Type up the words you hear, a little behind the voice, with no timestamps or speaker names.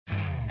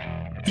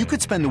You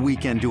could spend the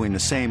weekend doing the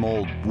same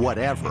old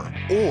whatever,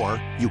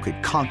 or you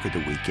could conquer the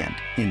weekend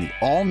in the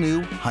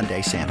all-new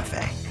Hyundai Santa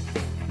Fe.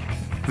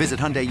 Visit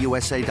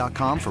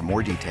HyundaiUSA.com for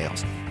more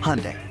details.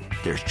 Hyundai,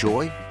 there's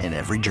joy in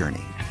every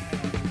journey.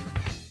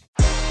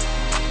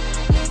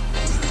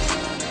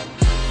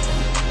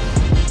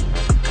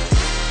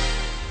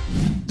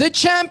 The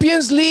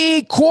Champions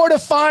League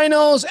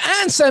quarterfinals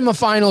and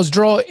semifinals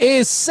draw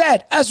is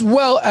set, as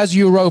well as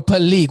Europa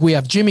League. We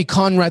have Jimmy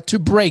Conrad to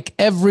break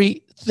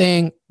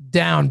everything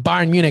down.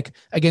 Bayern Munich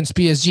against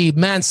PSG,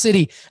 Man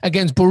City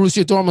against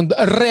Borussia Dortmund,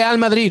 Real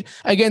Madrid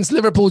against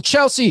Liverpool,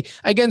 Chelsea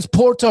against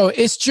Porto.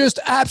 It's just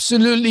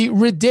absolutely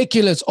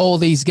ridiculous, all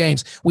these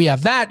games. We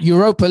have that,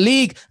 Europa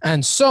League,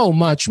 and so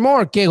much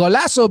more. Que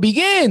Golazo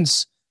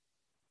begins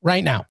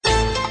right now.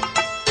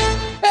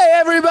 Hey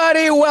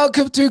everybody,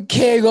 welcome to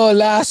Que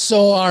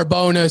Golazo, our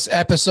bonus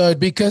episode,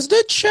 because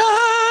the champions,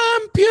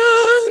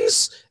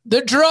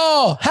 the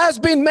draw has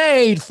been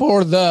made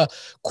for the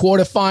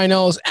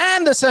quarterfinals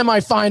and the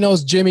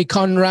semifinals. Jimmy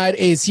Conrad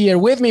is here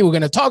with me. We're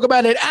going to talk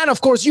about it. And of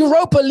course,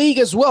 Europa League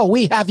as well.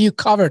 We have you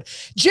covered.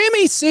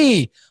 Jimmy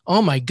C.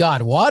 Oh my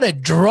God, what a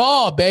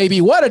draw, baby.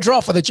 What a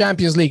draw for the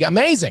Champions League.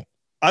 Amazing.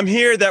 I'm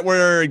here that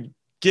we're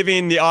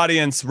giving the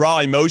audience raw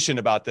emotion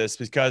about this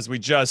because we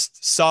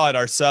just saw it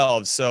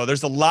ourselves. So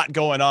there's a lot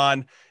going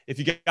on. If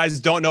you guys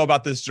don't know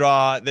about this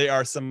draw, there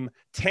are some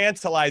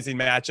tantalizing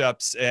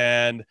matchups,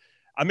 and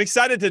I'm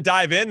excited to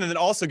dive in and then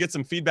also get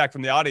some feedback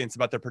from the audience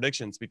about their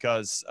predictions,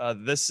 because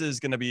this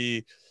is going to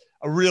be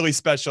a really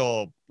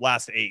special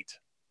last eight.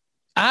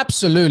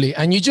 Absolutely.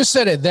 And you just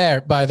said it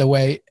there, by the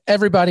way.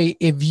 Everybody,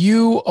 if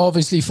you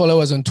obviously follow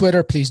us on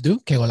Twitter, please do.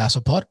 Que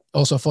Golazo Pod.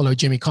 Also follow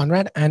Jimmy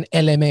Conrad and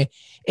LM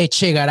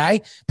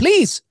Echegaray.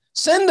 Please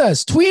send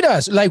us, tweet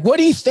us. Like, what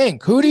do you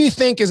think? Who do you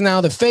think is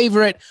now the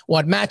favorite?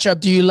 What matchup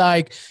do you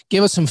like?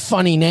 Give us some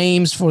funny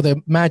names for the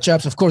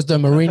matchups. Of course, the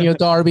Mourinho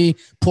Derby,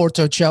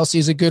 Porto Chelsea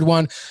is a good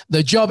one.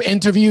 The job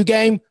interview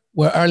game,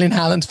 where Erling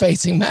Haaland's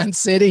facing Man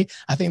City.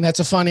 I think that's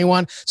a funny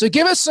one. So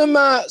give us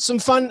some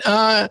fun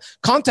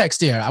context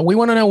here. We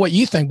want to know what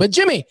you think. But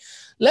Jimmy,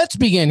 let's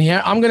begin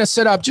here. I'm going to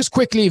set up just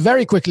quickly,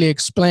 very quickly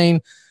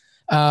explain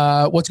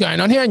what's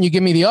going on here, and you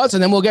give me the odds,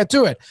 and then we'll get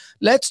to it.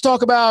 Let's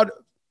talk about,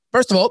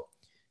 first of all,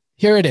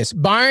 here it is.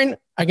 Bayern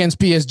against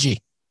PSG.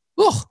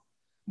 Ooh.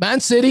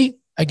 Man City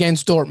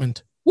against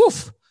Dortmund.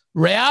 Woof.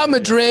 Real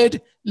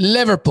Madrid,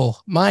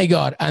 Liverpool. My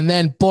God. And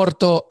then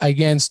Porto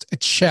against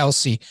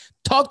Chelsea.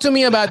 Talk to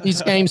me about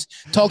these games.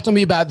 Talk to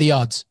me about the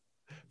odds.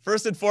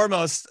 First and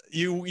foremost,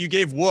 you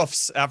gave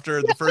woofs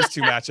after the first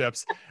two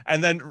matchups,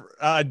 and then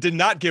did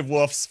not give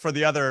woofs for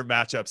the other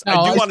matchups. No,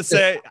 I do want to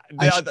say,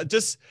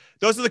 just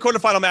those are the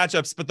quarterfinal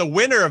matchups, but the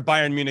winner of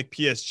Bayern Munich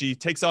PSG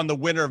takes on the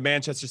winner of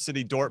Manchester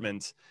City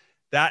Dortmund.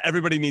 That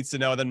everybody needs to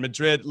know. Then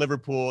Madrid,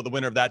 Liverpool, the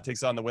winner of that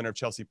takes on the winner of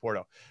Chelsea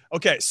Porto.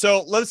 Okay,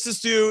 so let's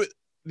just do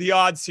the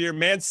odds here.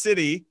 Man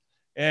City,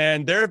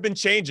 and there have been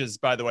changes,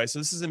 by the way, so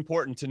this is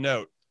important to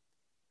note.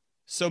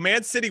 So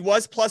Man City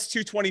was plus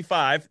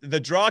 225. The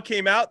draw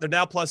came out. They're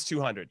now plus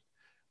 200.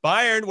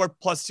 Bayern were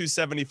plus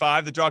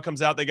 275. The draw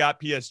comes out. They got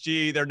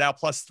PSG. They're now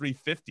plus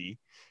 350.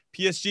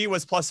 PSG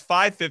was plus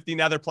 550.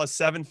 Now they're plus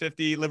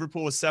 750.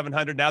 Liverpool was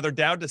 700. Now they're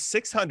down to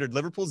 600.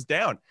 Liverpool's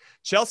down.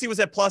 Chelsea was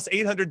at plus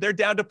 800. They're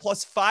down to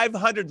plus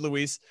 500,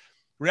 Luis.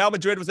 Real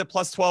Madrid was at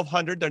plus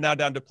 1,200. They're now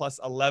down to plus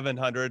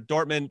 1,100.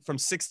 Dortmund from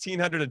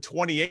 1,600 to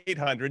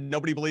 2,800.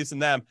 Nobody believes in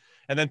them.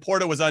 And then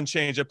Porto was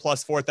unchanged at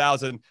plus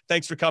 4,000.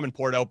 Thanks for coming,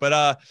 Porto.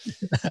 But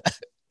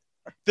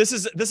this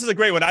is a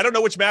great one. I don't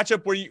know which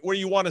matchup where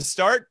you want to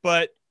start,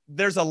 but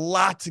there's a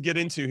lot to get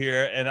into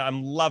here, and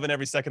I'm loving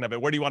every second of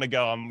it. Where do you want to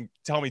go?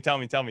 Tell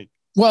me.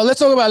 Well, let's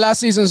talk about last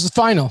season's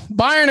final.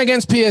 Bayern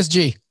against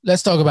PSG.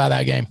 Let's talk about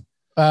that game.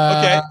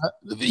 Okay.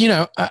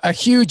 A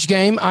huge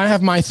game. I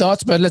have my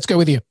thoughts, but let's go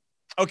with you.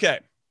 Okay.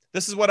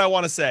 This is what I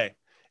want to say.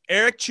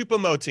 Eric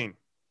Choupo-Moting,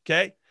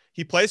 okay?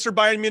 He plays for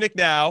Bayern Munich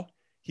now.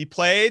 He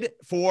played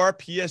for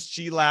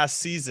PSG last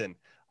season.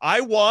 I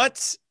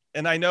want,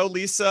 and I know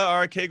Lisa,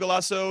 our Que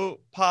Golazo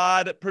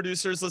pod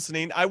producer, is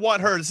listening. I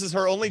want her. This is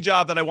her only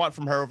job that I want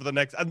from her over the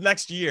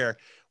next year.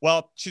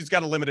 Well, she's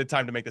got a limited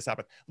time to make this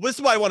happen. This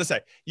is what I want to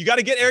say. You got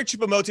to get Eric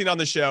Choupo-Moting on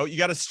the show. You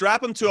got to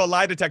strap him to a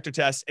lie detector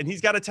test, and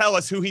he's got to tell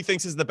us who he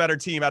thinks is the better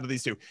team out of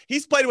these two.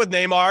 He's played with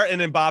Neymar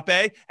and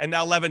Mbappe, and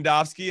now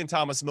Lewandowski and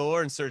Thomas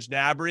Muller and Serge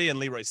Gnabry and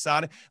Leroy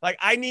Sané. Like,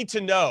 I need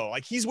to know.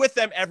 Like, he's with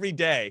them every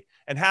day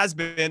and has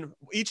been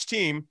each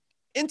team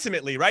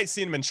intimately, right?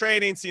 Seeing him in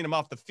training, seeing him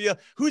off the field.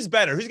 Who's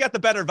better? Who's got the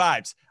better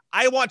vibes?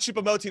 I want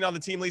Choupo-Moting on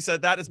the team, Lisa.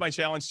 That is my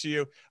challenge to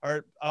you,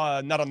 or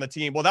not on the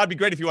team. Well, that'd be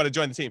great if you want to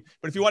join the team,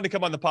 but if you want to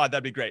come on the pod,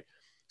 that'd be great.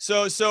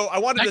 So I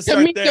wanted to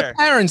start meet there. The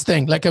parents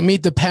thing, like a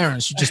meet the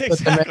parents. You just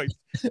exactly.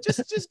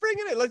 just bring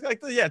it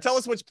in. Yeah. Tell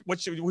us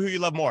who you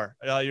love more,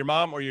 your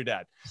mom or your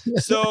dad.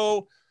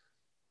 So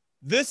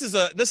this is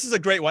a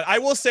great one. I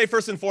will say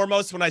first and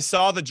foremost, when I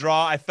saw the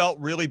draw, I felt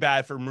really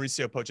bad for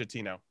Mauricio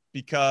Pochettino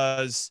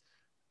because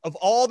of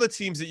all the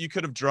teams that you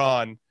could have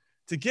drawn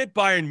to get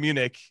Bayern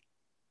Munich.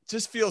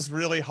 Just feels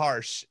really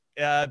harsh.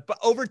 But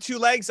over 2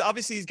 legs,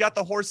 obviously he's got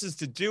the horses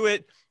to do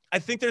it. I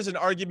think there's an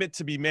argument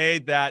to be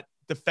made that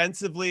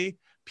defensively,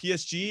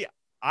 PSG,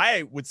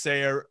 I would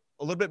say, are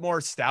a little bit more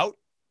stout,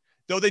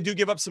 though they do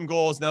give up some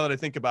goals. Now that I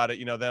think about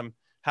it, them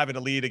having a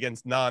lead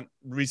against Nantes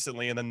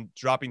recently and then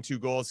dropping 2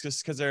 goals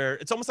just because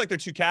it's almost like they're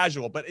too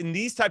casual. But in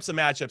these types of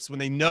matchups, when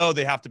they know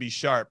they have to be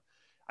sharp,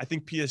 I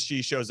think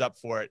PSG shows up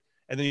for it.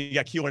 And then you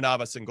got Keylor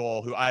Navas in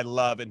goal, who I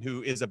love and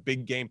who is a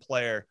big game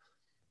player.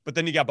 But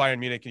then you got Bayern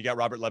Munich, you got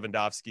Robert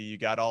Lewandowski, you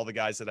got all the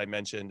guys that I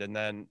mentioned. And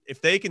then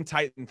if they can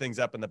tighten things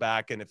up in the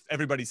back and if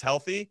everybody's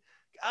healthy,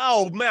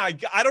 oh man,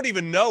 I don't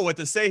even know what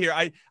to say here.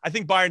 I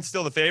think Bayern's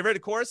still the favorite,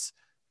 of course,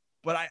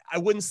 but I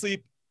wouldn't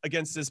sleep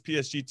against this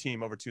PSG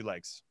team over 2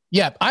 legs.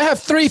 Yeah, I have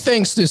 3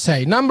 things to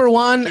say. Number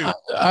one,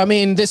 I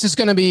mean, this is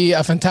going to be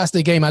a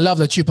fantastic game. I love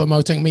that you're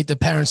promoting Meet the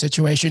Parent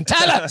situation.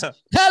 Tell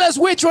us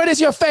which one is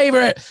your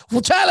favorite.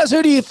 Well, tell us,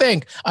 who do you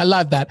think? I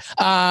love that.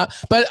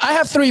 But I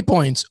have 3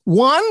 points.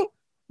 One,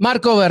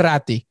 Marco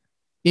Verratti.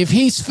 If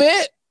he's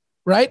fit,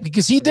 right?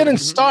 Because he didn't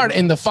start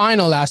in the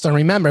final last time.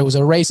 Remember, it was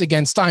a race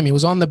against time. He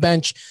was on the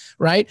bench,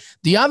 right?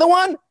 The other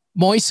one,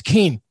 Moise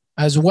Kean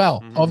as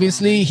well.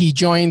 Obviously, he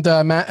joined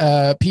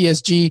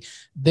PSG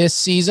this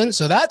season,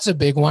 so that's a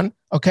big one,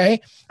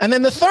 okay? And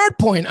then the third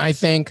point, I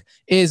think,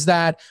 is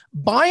that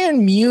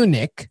Bayern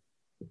Munich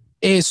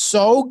is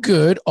so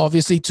good.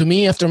 Obviously, to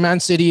me, after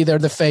Man City, they're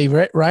the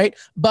favorite, right?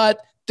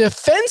 But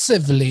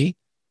defensively,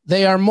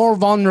 they are more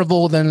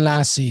vulnerable than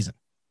last season.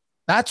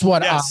 That's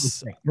what I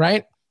think,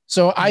 right?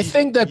 So I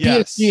think that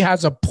PSG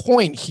has a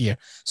point here.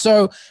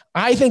 So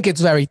I think it's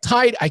very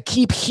tight. I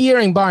keep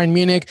hearing Bayern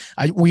Munich.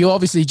 We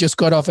obviously just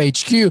got off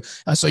HQ.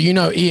 So,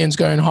 Ian's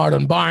going hard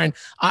on Bayern.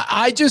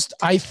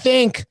 I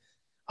think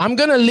I'm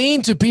going to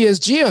lean to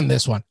PSG on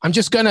this one. I'm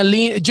just going to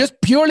lean just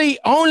purely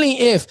only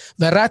if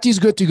Verratti's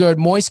good to go.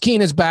 Moise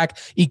Kean is back.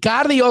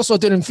 Icardi also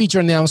didn't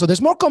feature now. So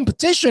there's more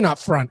competition up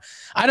front.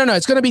 I don't know.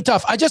 It's going to be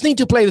tough. I just need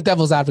to play the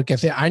devil's advocate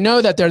here. I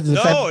know that they're the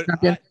defensive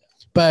champion.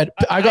 But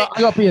I got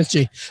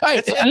PSG. All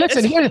right,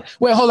 listen,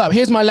 hold up.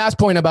 Here's my last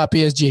point about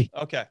PSG.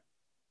 Okay.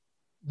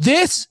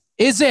 This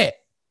is it.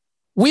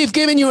 We've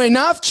given you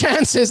enough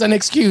chances and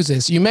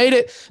excuses. You made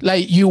it,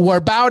 like you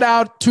were bowed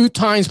out 2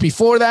 times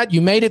before that.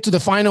 You made it to the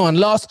final and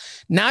lost.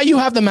 Now you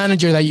have the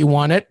manager that you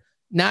wanted.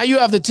 Now you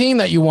have the team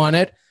that you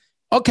wanted.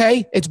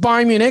 Okay, it's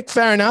Bayern Munich.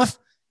 Fair enough.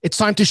 It's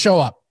time to show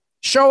up.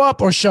 Show up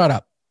or shut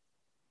up.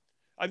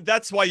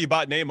 That's why you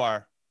bought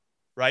Neymar,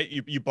 right?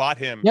 You bought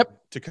him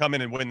to come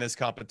in and win this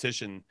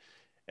competition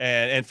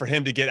and for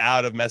him to get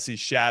out of Messi's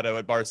shadow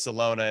at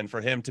Barcelona and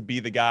for him to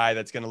be the guy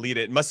that's going to lead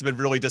it. It must have been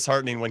really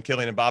disheartening when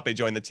Kylian Mbappe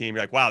joined the team.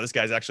 You're like, wow, this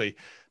guy's actually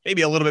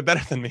maybe a little bit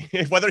better than me.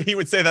 Whether he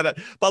would say that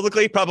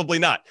publicly, probably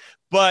not.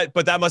 But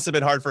that must have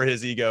been hard for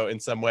his ego in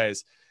some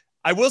ways.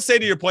 I will say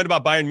to your point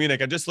about Bayern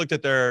Munich, I just looked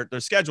at their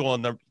schedule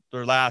and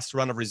their last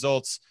run of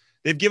results.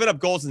 They've given up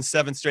goals in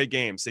 7 straight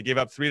games. They gave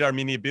up 3 to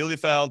Arminia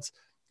Bielefeld.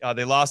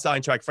 They lost to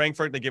Eintracht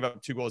Frankfurt. They gave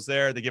up 2 goals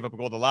there. They gave up a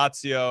goal to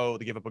Lazio.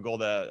 They gave up a goal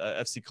to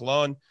FC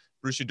Cologne.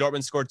 Borussia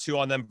Dortmund scored 2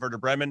 on them. Werder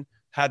Bremen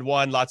had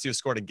 1. Lazio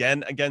scored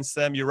again against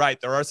them. You're right.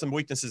 There are some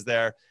weaknesses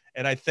there.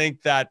 And I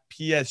think that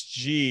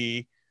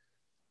PSG,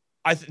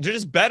 they're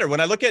just better. When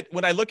I look at,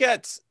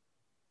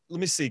 let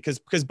me see,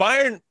 because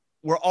Bayern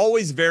were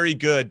always very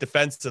good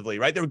defensively,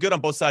 right? They were good on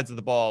both sides of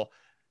the ball.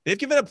 They've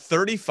given up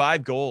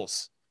 35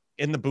 goals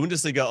in the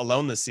Bundesliga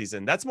alone this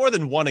season. That's more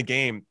than 1 a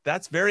game.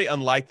 That's very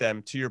unlike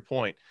them, to your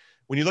point.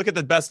 When you look at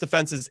the best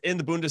defenses in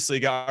the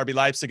Bundesliga, RB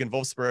Leipzig and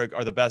Wolfsburg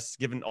are the best,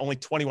 given only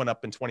 21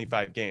 up in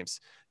 25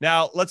 games.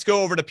 Now, let's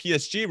go over to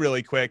PSG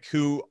really quick,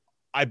 who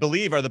I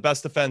believe are the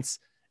best defense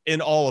in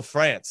all of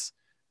France.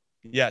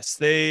 Yes,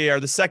 they are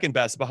the second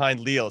best behind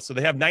Lille. So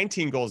they have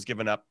 19 goals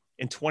given up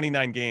in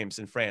 29 games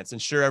in France.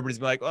 And sure,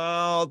 everybody's like,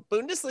 oh,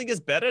 Bundesliga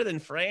is better than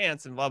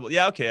France and blah, blah.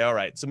 Yeah, okay, all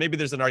right. So maybe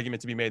there's an argument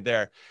to be made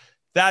there.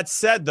 That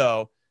said,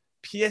 though,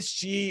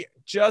 PSG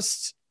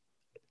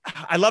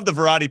I love the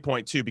Verratti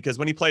point, too, because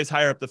when he plays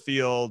higher up the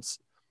field,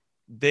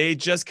 they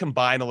just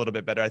combine a little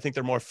bit better. I think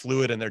they're more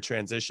fluid in their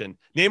transition.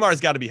 Neymar's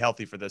got to be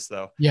healthy for this,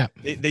 though. Yeah.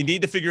 They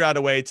need to figure out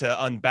a way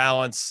to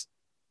unbalance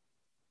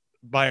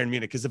Bayern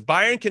Munich, because if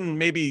Bayern can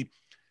maybe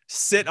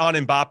sit on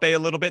Mbappe a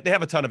little bit, they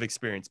have a ton of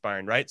experience,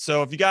 Bayern, right?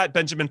 So if you got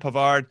Benjamin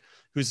Pavard,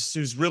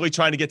 who's really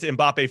trying to get to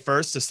Mbappe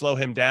first to slow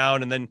him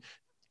down, and then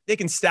they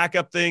can stack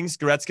up things.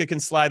 Goretzka can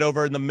slide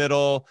over in the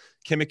middle.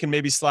 Kimmich can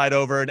maybe slide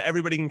over, and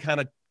everybody can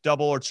kind of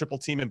double or triple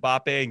team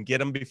Mbappe and get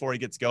him before he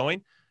gets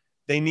going.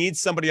 They need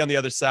somebody on the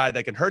other side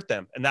that can hurt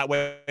them, and that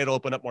way it'll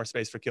open up more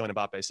space for Kylian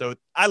Mbappe. So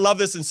I love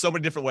this in so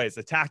many different ways: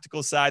 the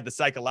tactical side, the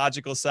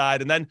psychological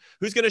side, and then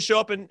who's going to show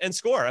up and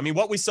score. I mean,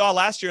 what we saw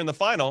last year in the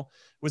final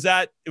was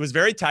that it was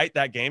very tight,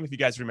 that game. If you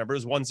guys remember, it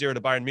was 1-0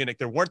 to Bayern Munich.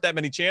 There weren't that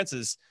many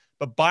chances,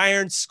 but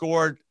Bayern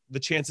scored the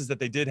chances that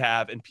they did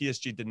have, and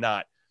PSG did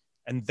not.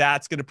 And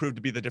that's going to prove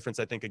to be the difference,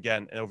 I think,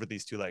 again, over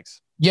these 2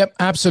 legs. Yep,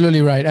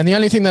 absolutely right. And the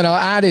only thing that I'll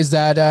add is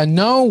that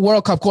no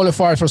World Cup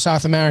qualifiers for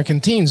South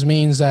American teams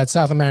means that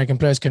South American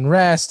players can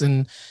rest.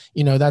 And,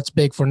 that's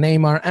big for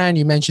Neymar. And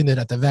you mentioned it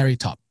at the very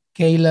top.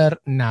 Keylor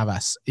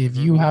Navas. If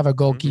you have a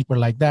goalkeeper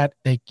like that,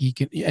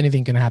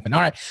 anything can happen.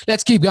 All right,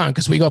 let's keep going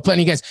because we got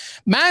plenty of games.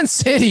 Man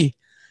City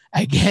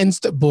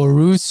against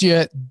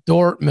Borussia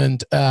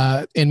Dortmund.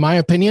 In my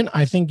opinion,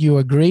 I think you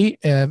agree.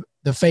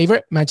 The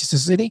favorite, Manchester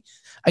City,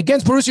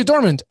 against Borussia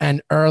Dortmund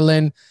and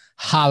Erling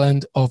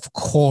Haaland, of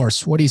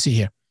course. What do you see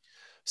here?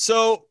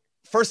 So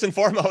first and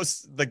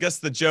foremost, I guess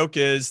the joke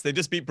is they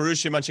just beat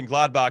Borussia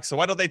Mönchengladbach. So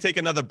why don't they take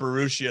another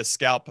Borussia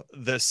scalp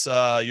this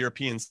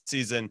European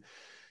season?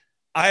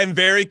 I am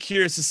very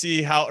curious to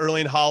see how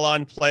Erling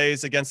Haaland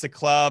plays against a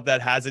club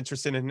that has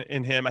interest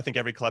in him. I think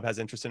every club has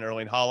interest in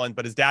Erling Haaland,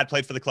 but his dad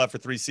played for the club for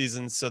 3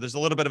 seasons. So there's a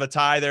little bit of a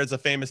tie. There's a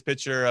famous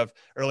picture of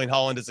Erling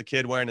Haaland as a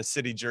kid wearing a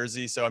City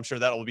jersey. So I'm sure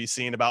that will be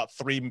seen about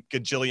 3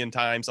 gajillion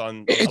times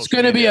on. It's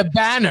going to be a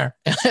banner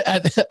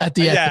at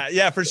the end.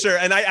 Yeah, for sure.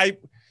 And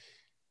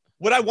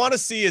what I want to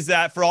see is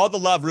that for all the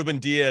love Ruben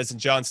Diaz and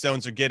John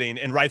Stones are getting,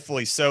 and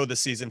rightfully so this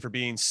season for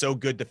being so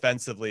good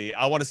defensively,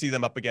 I want to see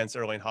them up against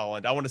Erling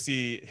Haaland. I want to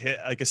see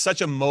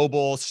such a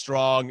mobile,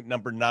 strong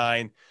number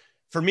 9.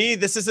 For me,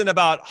 this isn't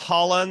about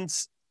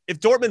Haaland. If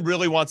Dortmund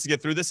really wants to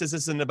get through this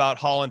isn't about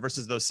Haaland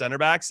versus those center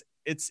backs.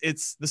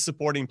 It's the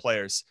supporting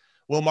players.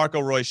 Will Marco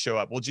Reus show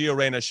up? Will Gio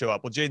Reyna show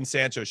up? Will Jadon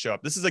Sancho show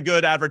up? This is a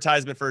good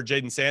advertisement for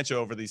Jadon Sancho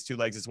over these 2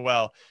 legs as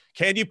well.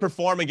 Can you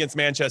perform against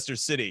Manchester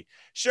City?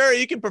 Sure,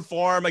 you can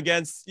perform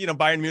against,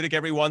 Bayern Munich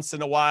every once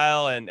in a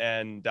while and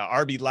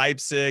RB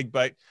Leipzig,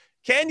 but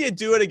can you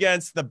do it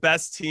against the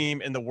best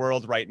team in the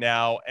world right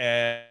now?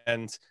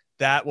 And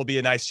that will be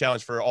a nice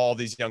challenge for all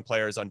these young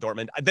players on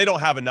Dortmund. They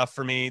don't have enough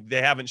for me.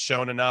 They haven't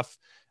shown enough.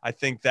 I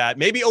think that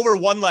maybe over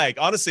one leg,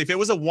 honestly, if it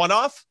was a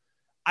one-off,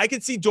 I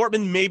could see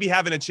Dortmund maybe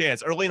having a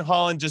chance. Erling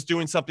Haaland just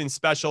doing something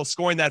special,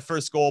 scoring that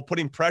first goal,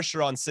 putting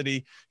pressure on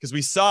City, because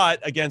we saw it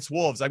against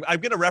Wolves. I'm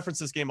going to reference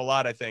this game a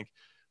lot, I think.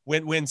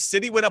 When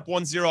City went up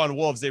 1-0 on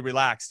Wolves, they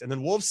relaxed. And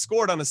then Wolves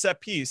scored on a set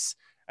piece.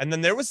 And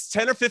then there was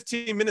 10 or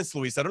 15 minutes,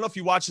 Luis. I don't know if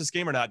you watched this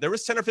game or not. There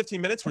was 10 or 15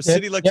 minutes where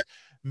City looked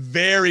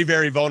very,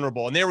 very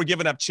vulnerable. And they were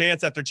giving up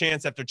chance after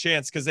chance after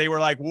chance because they were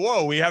like,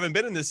 whoa, we haven't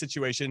been in this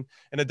situation.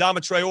 And Adama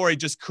Traore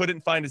just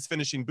couldn't find his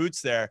finishing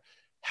boots there.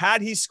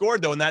 Had he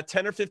scored, though, in that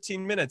 10 or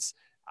 15 minutes,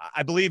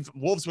 I believe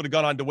Wolves would have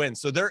gone on to win.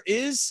 So there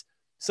is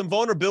some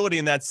vulnerability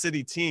in that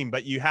City team,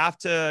 but you have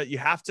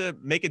to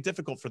make it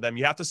difficult for them.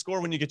 You have to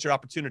score when you get your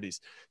opportunities.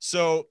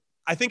 So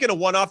I think in a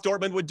one-off,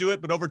 Dortmund would do it,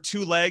 but over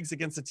 2 legs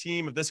against a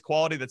team of this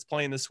quality that's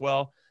playing this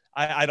well,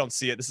 I don't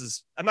see it.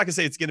 I'm not going to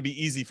say it's going to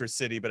be easy for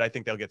City, but I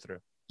think they'll get through.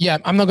 Yeah,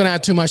 I'm not going to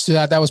add too much to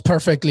that. That was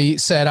perfectly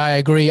said. I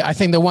agree. I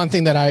think the only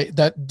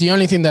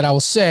thing that I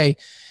will say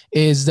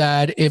is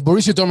that if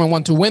Borussia Dortmund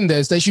want to win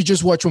this, they should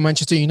just watch what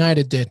Manchester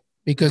United did,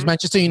 because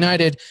Manchester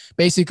United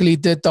basically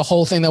did the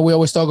whole thing that we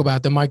always talk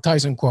about, the Mike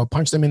Tyson quote,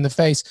 punch them in the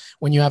face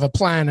when you have a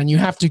plan, and you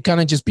have to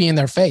kind of just be in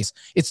their face.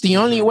 It's the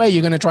only way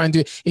you're going to try and do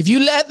it. If you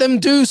let them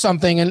do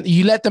something and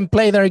you let them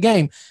play their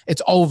game,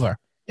 it's over.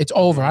 It's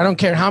over. I don't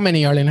care how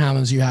many Erling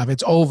Haalands you have.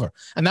 It's over.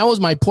 And that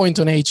was my point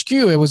on HQ.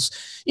 It was,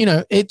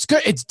 it's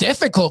good. It's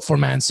difficult for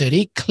Man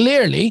City.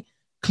 Clearly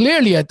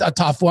a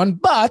tough one,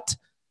 but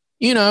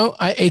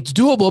it's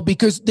doable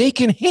because they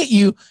can hit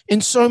you in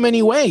so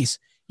many ways.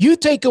 You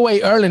take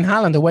away Erling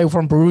Haaland away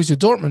from Borussia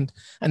Dortmund,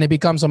 and it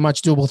becomes a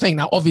much doable thing.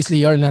 Now,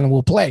 obviously, Erling Haaland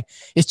will play.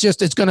 It's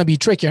going to be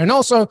trickier. And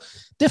also,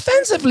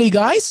 defensively,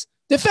 guys,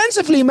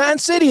 Man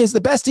City is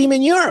the best team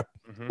in Europe.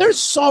 They're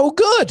so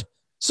good.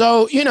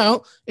 So,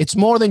 it's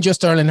more than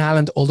just Erling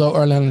Haaland, although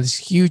Erling Haaland is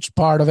a huge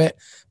part of it.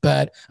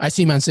 But I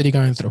see Man City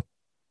going through.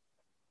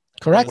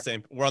 Correct?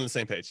 We're on the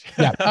same page.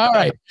 Yeah. All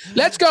right.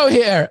 Let's go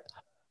here.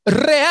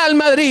 Real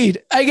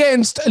Madrid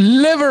against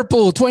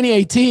Liverpool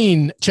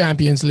 2018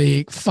 Champions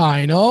League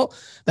final.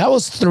 That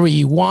was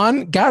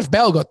 3-1. Gareth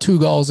Bale got 2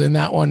 goals in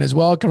that one as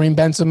well. Karim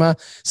Benzema,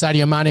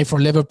 Sadio Mane for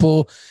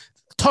Liverpool.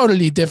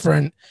 Totally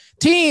different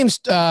teams.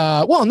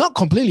 Well, not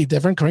completely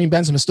different. Karim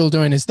Benzema still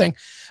doing his thing.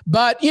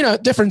 But,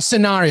 different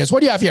scenarios. What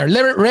do you have here?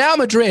 Real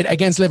Madrid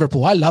against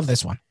Liverpool. I love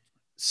this one.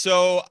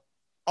 So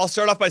I'll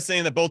start off by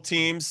saying that both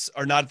teams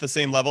are not at the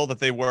same level that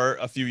they were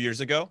a few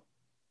years ago.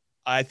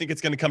 I think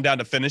it's going to come down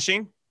to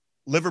finishing.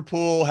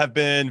 Liverpool have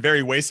been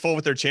very wasteful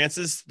with their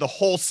chances the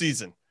whole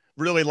season.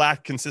 Really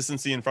lacked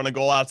consistency in front of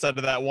goal outside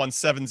of that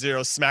 1-7-0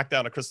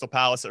 smackdown of Crystal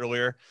Palace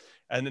earlier.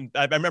 And then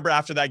I remember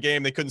after that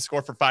game, they couldn't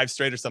score for 5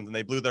 straight or something.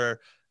 They blew their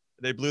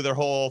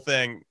whole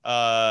thing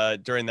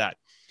during that.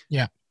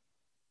 Yeah.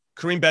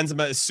 Karim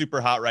Benzema is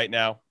super hot right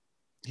now.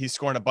 He's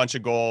scoring a bunch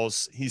of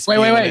goals. He's wait.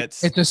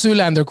 It's a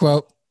Zoolander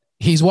quote.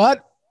 He's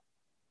what?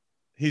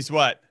 He's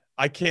what?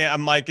 I can't.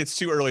 I'm like, it's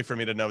too early for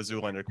me to know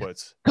Zoolander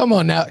quotes. Come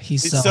on now.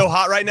 He's so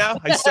hot right now.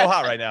 He's so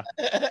hot right now.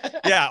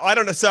 Yeah, I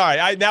don't know.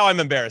 Sorry. Now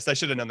I'm embarrassed. I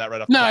should have known that right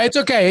off. No, it's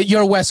okay.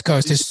 Your West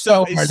Coast is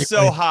so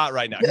hot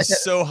right now.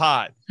 He's so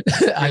hot.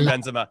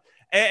 Benzema.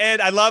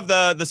 And I love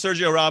the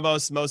Sergio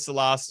Ramos Mo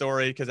Salah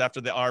story, because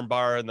after the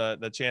armbar in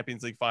the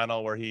Champions League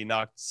final where he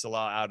knocked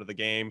Salah out of the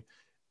game,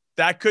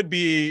 that could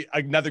be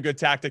another good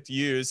tactic to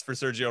use for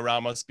Sergio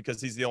Ramos,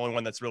 because he's the only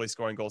one that's really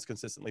scoring goals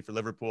consistently for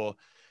Liverpool.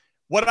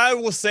 What I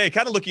will say,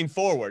 kind of looking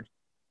forward,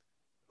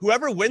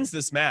 whoever wins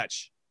this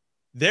match,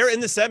 they're in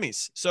the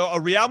semis. So a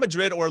Real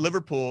Madrid or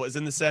Liverpool is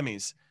in the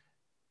semis.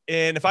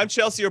 And if I'm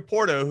Chelsea or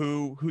Porto,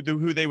 who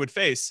they would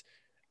face,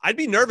 I'd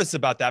be nervous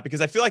about that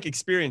because I feel like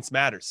experience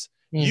matters.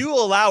 You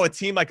allow a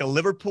team like a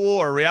Liverpool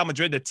or Real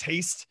Madrid to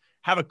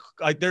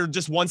they're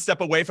just one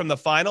step away from the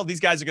final. These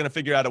guys are going to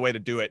figure out a way to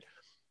do it.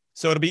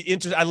 So it'll be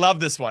interesting. I love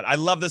this one. I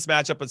love this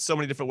matchup in so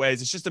many different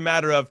ways. It's just a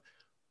matter of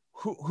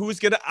who's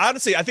going to,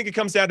 honestly, I think it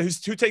comes down to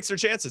who takes their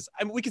chances.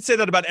 I mean, we could say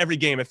that about every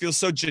game. It feels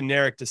so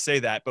generic to say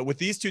that, but with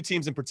these two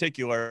teams in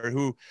particular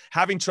who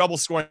having trouble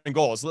scoring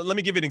goals, let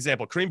me give you an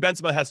example. Karim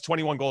Benzema has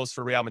 21 goals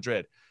for Real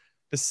Madrid.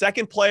 The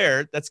second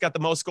player that's got the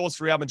most goals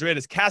for Real Madrid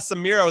is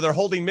Casemiro, their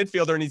holding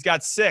midfielder, and he's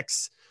got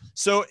 6.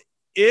 So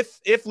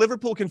if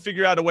Liverpool can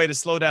figure out a way to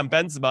slow down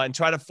Benzema and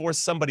try to force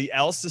somebody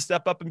else to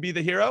step up and be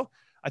the hero,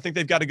 I think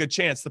they've got a good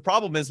chance. The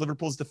problem is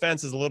Liverpool's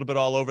defense is a little bit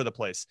all over the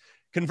place.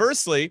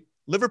 Conversely,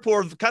 Liverpool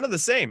are kind of the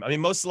same. I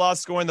mean, Mo Salah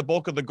scoring the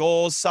bulk of the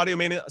goals. Sadio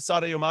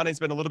Mane's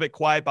been a little bit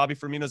quiet. Bobby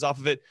Firmino's off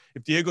of it.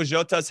 If Diego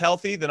Jota's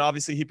healthy, then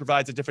obviously he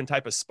provides a different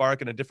type of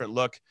spark and a different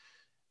look.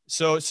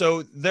 So it's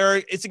going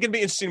to be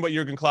interesting what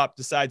Jurgen Klopp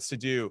decides to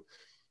do.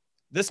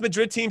 This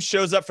Madrid team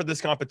shows up for this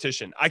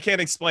competition. I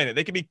can't explain it.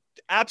 They can be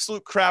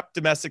absolute crap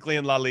domestically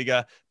in La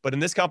Liga, but in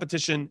this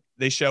competition,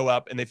 they show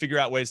up and they figure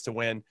out ways to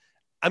win.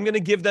 I'm going to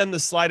give them the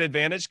slight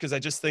advantage because I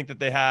just think that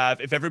they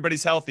have, if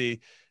everybody's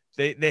healthy,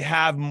 they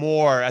have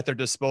more at their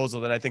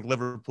disposal than I think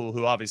Liverpool,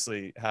 who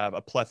obviously have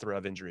a plethora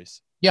of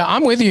injuries. Yeah,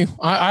 I'm with you.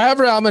 I have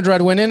Real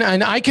Madrid winning,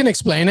 and I can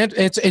explain it.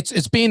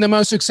 It's been the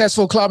most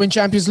successful club in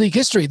Champions League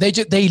history.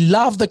 They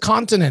love the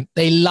continent.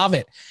 They love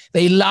it.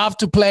 They love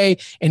to play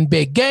in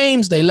big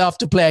games. They love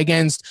to play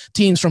against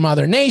teams from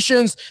other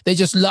nations. They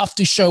just love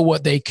to show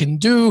what they can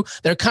do.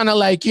 They're kind of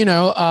like,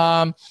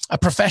 a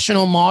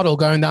professional model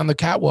going down the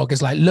catwalk.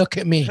 It's like, look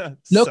at me.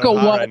 Look at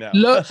what, right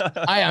look,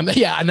 I am.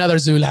 Yeah, another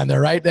Zoolander,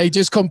 right? They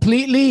just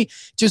completely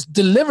just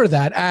deliver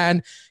that.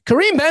 And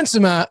Karim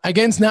Benzema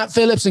against Nat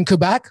Phillips in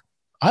Quebec,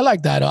 I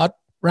like that odd,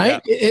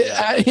 right?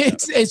 Yeah.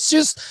 It's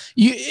just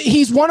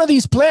he's one of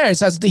these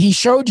players, as he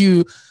showed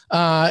you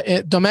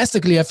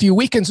domestically a few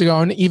weekends ago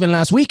and even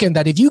last weekend,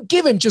 that if you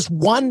give him just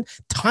one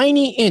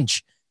tiny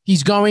inch,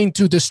 he's going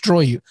to destroy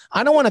you.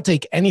 I don't want to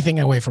take anything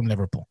away from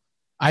Liverpool.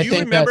 Do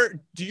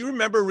you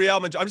remember Real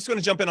Madrid? I'm just going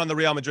to jump in on the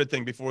Real Madrid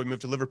thing before we move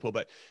to Liverpool,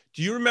 but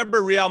do you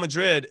remember Real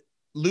Madrid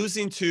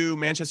losing to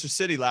Manchester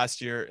City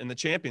last year in the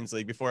Champions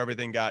League before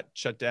everything got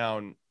shut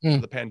down for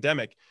the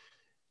pandemic?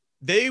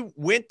 They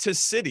went to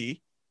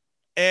City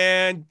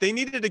and they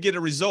needed to get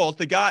a result.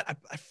 They got,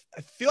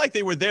 I feel like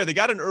they were there. They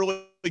got an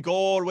early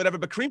goal or whatever,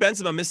 but Karim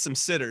Benzema missed some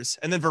sitters.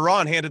 And then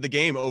Varane handed the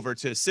game over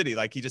to City.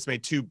 Like he just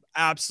made two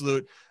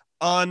absolute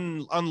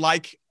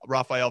unlike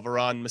Rafael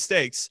Varane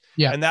mistakes.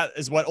 Yeah. And that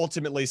is what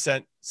ultimately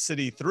sent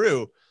City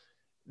through.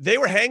 They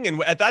were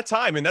hanging at that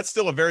time, and that's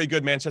still a very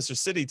good Manchester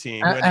City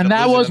team. And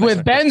that was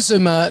with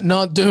Benzema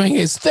not doing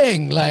his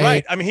thing.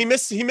 Right. I mean, he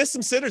missed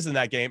some sitters in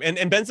that game, and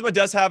Benzema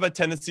does have a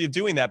tendency of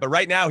doing that. But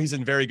right now, he's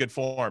in very good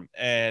form,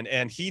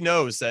 and he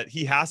knows that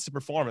he has to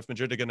perform if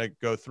Madrid are going to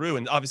go through,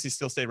 and obviously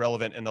still stay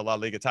relevant in the La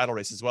Liga title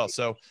race as well.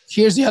 So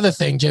here's the other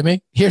thing,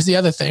 Jimmy. Here's the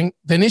other thing.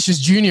 Vinicius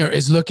Jr.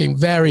 is looking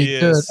very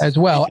good as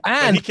well,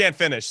 and he can't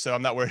finish, so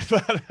I'm not worried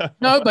about it.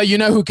 No, but you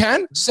know who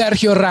can?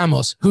 Sergio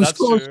Ramos,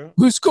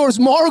 who scores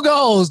more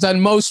goals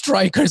than most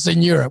strikers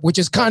in Europe, which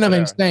is kind of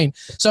insane.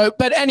 So,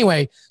 but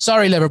anyway,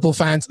 sorry, Liverpool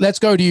fans, let's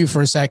go to you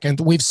for a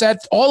second. We've said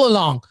all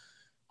along,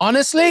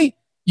 honestly,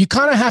 you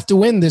kind of have to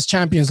win this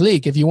Champions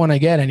League if you want to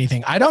get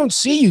anything. I don't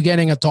see you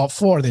getting a top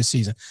 4 this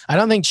season. I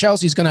don't think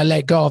Chelsea's going to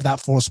let go of that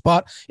 4th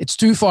spot. It's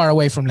too far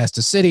away from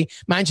Leicester City,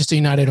 Manchester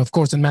United, of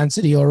course, and Man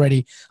City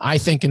already, I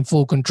think, in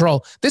full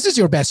control. This is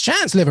your best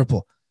chance,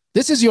 Liverpool.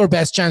 This is your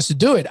best chance to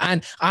do it.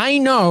 And I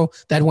know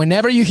that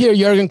whenever you hear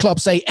Jurgen Klopp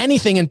say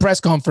anything in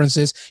press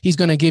conferences, he's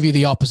going to give you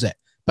the opposite.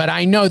 But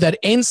I know that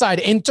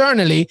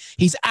internally,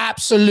 he's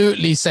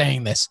absolutely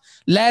saying this.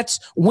 Let's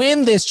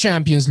win this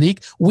Champions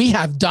League. We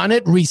have done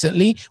it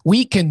recently.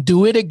 We can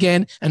do it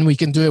again, and we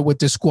can do it with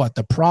the squad.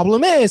 The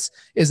problem is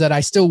that I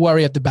still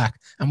worry at the back.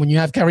 And when you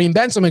have Karim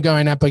Benzema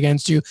going up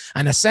against you,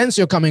 and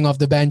Asensio coming off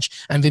the bench,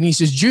 and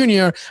Vinicius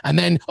Jr., and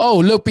then,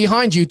 look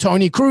behind you,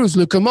 Toni Kroos,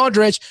 Luka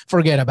Modric,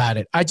 forget about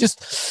it.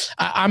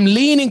 I'm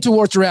leaning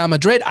towards Real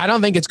Madrid. I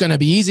don't think it's going to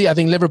be easy. I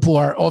think Liverpool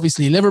are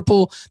obviously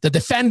Liverpool, the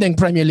defending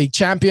Premier League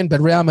champion,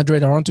 but Real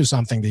Madrid are onto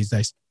something these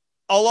days.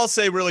 All I'll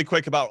say really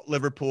quick about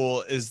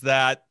Liverpool is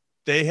that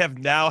they have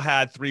now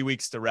had 3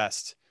 weeks to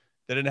rest.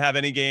 They didn't have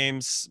any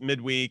games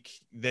midweek.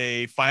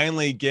 They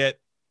finally get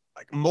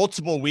like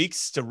multiple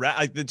weeks to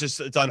rest.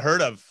 It's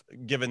unheard of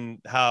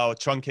given how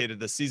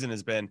truncated the season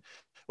has been.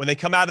 When they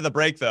come out of the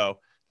break, though,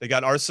 they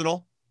got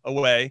Arsenal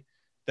away.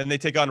 Then they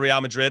take on Real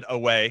Madrid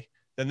away.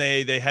 Then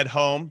they head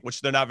home,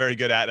 which they're not very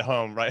good at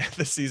home, right,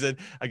 this season,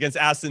 against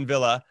Aston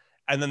Villa.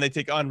 And then they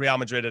take on Real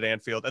Madrid at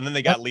Anfield. And then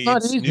they got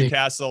Leeds,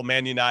 Newcastle,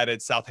 Man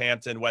United,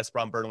 Southampton, West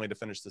Brom, Burnley to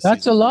finish the season.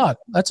 That's a lot.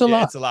 It's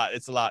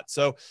a lot.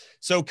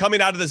 So coming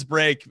out of this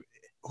break,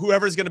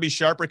 whoever's going to be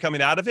sharper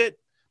coming out of it,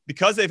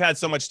 because they've had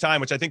so much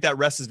time, which I think that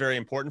rest is very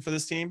important for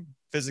this team,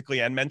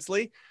 physically and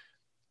mentally,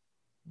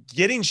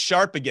 getting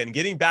sharp again,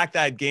 getting back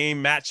that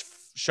game match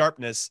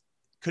sharpness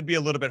could be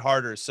a little bit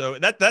harder. So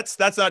that's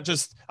not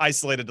just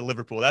isolated to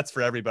Liverpool. That's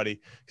for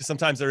everybody, because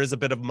sometimes there is a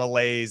bit of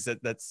malaise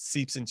that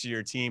seeps into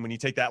your team when you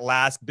take that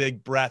last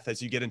big breath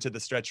as you get into the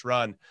stretch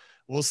run.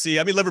 We'll see.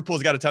 I mean,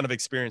 Liverpool's got a ton of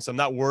experience, so I'm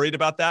not worried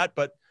about that.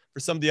 But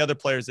for some of the other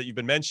players that you've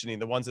been mentioning,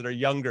 the ones that are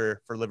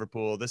younger for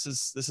Liverpool, this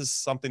is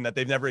something that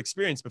they've never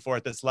experienced before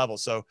at this level.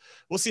 So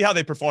we'll see how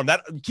they perform.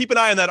 That keep an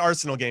eye on that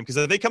Arsenal game, because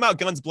if they come out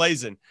guns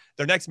blazing,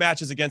 their next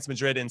match is against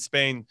Madrid in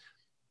Spain.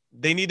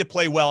 They need to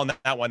play well in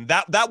that one.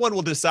 That one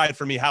will decide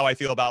for me how I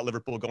feel about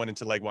Liverpool going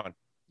into leg one.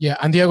 Yeah,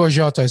 and Diogo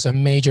Jota is a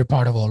major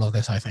part of all of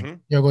this, I think. Mm-hmm.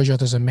 Diogo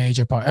Jota is a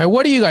major part.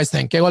 What do you guys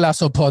think? Que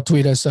Golazo Pod,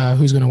 tweet us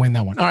who's going to win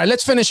that one. All right,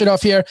 let's finish it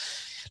off here.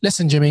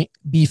 Listen, Jimmy,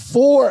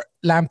 before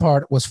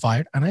Lampard was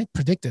fired, and I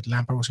predicted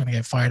Lampard was going to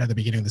get fired at the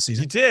beginning of the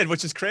season. You did,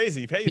 which is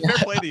crazy. Hey, fair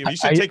play to you. You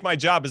should take my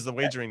job as the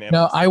wagering analyst.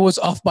 No, I was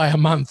off by a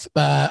month.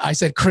 I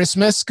said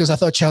Christmas because I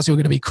thought Chelsea were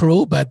going to be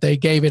cruel, but they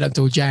gave it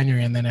until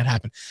January, and then it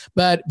happened.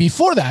 But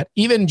before that,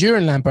 even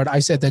during Lampard, I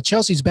said that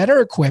Chelsea's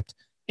better equipped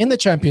in the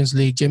Champions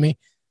League, Jimmy,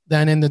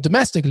 than in the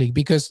domestic league,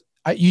 because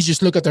you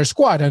just look at their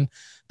squad and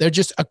they're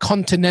just a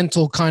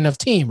continental kind of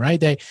team, right?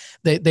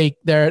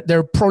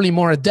 They're probably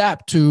more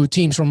adept to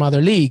teams from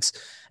other leagues.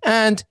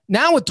 And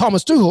now with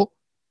Thomas Tuchel,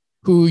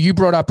 who you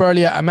brought up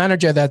earlier, a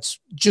manager that's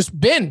just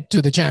been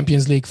to the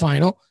Champions League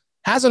final,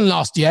 hasn't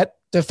lost yet,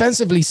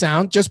 defensively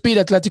sound, just beat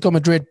Atletico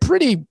Madrid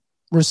pretty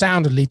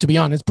resoundingly, to be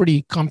honest,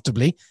 pretty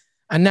comfortably.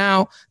 And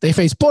now they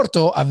face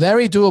Porto, a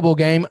very doable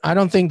game. I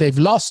don't think they've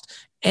lost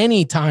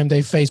any time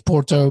they've faced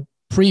Porto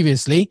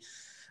previously.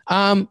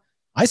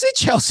 I see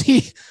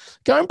Chelsea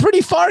going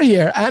pretty far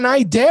here. And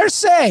I dare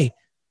say,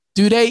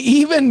 do they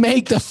even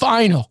make the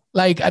final?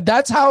 Like,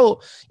 that's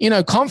how,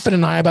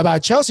 confident I am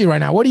about Chelsea right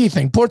now. What do you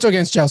think? Porto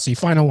against Chelsea,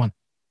 final one.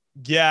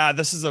 Yeah,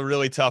 this is a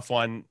really tough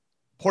one.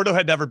 Porto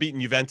had never beaten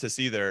Juventus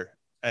either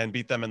and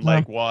beat them in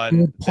leg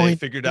one. They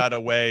figured out a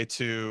way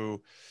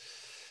to,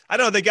 I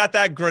don't know, they got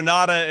that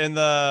Granada in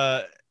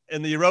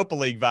the Europa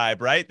League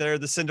vibe, right? They're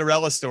the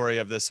Cinderella story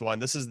of this one.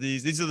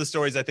 These are the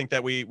stories I think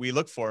that we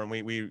look for and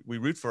we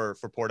root for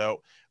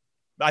Porto.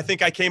 I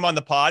think I came on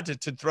the pod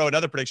to throw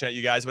another prediction at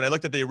you guys. When I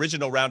looked at the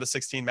original round of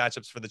 16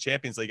 matchups for the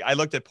Champions League, I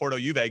looked at Porto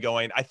Juve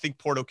going, I think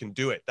Porto can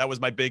do it. That was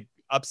my big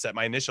upset,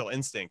 my initial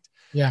instinct.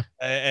 Yeah.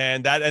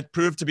 And that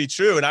proved to be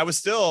true. And I was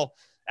still,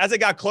 as it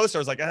got closer,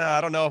 I was like,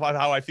 I don't know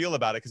how I feel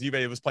about it, because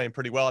Juve was playing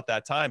pretty well at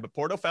that time. But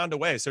Porto found a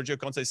way. Sergio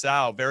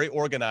Conceição, very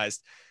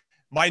organized.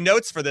 My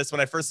notes for this, when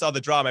I first saw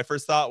the draw, my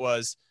first thought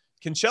was,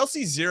 can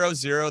Chelsea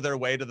 0-0 their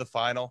way to the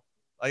final?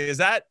 Like,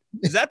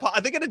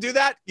 are they going to do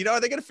that?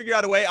 Are they going to figure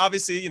out a way?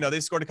 Obviously, they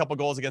scored a couple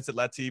goals against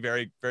Atleti,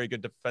 very, very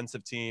good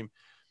defensive team.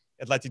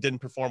 Atleti didn't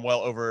perform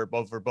well over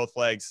both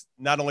legs.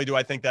 Not only do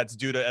I think that's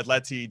due to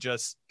Atleti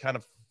just kind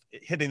of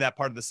hitting that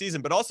part of the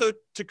season, but also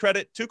to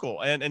credit Tuchel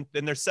and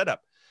their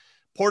setup.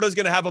 Porto's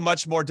going to have a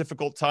much more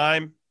difficult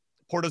time.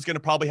 Porto's going to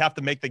probably have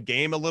to make the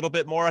game a little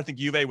bit more. I think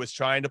Juve was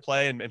trying to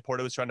play and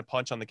Porto was trying to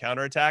punch on the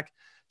counterattack.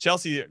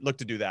 Chelsea looked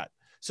to do that.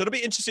 So it'll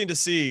be interesting to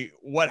see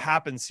what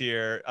happens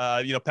here.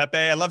 Pepe,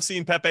 I love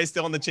seeing Pepe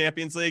still in the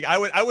Champions League.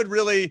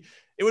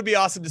 It would be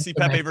awesome to see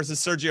Pepe versus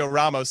Sergio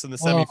Ramos in the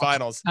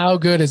semifinals. How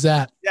good is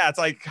that? Yeah. It's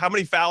like, how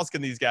many fouls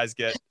can these guys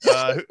get?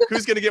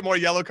 Who's going to get more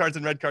yellow cards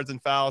and red cards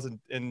and fouls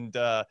and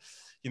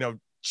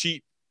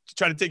cheat,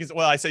 try to take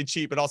I say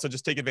cheat, but also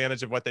just take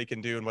advantage of what they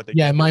can do and what they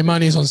can my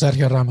money's on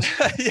Sergio Ramos.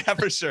 Yeah,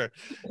 for sure.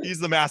 He's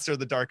the master of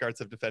the dark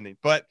arts of defending,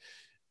 but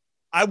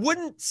I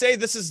wouldn't say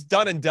this is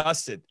done and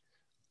dusted.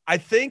 I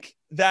think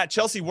that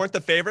Chelsea weren't the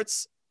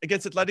favorites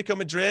against Atletico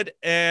Madrid,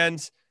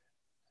 and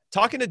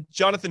talking to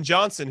Jonathan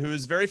Johnson, who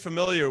is very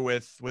familiar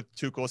with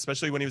Tuchel,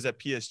 especially when he was at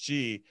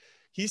PSG,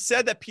 he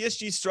said that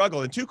PSG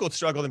struggled, and Tuchel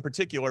struggled in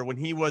particular, when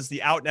he was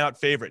the out-and-out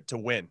favorite to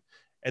win,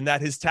 and that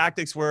his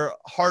tactics were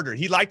harder.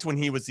 He liked when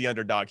he was the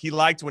underdog. He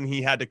liked when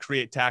he had to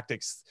create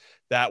tactics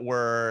that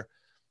were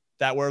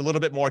a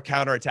little bit more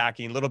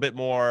counterattacking, a little bit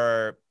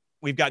more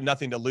we've got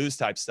nothing to lose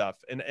type stuff.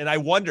 And I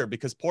wonder,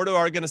 because Porto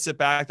are going to sit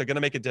back, they're going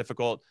to make it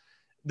difficult.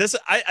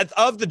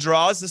 Of the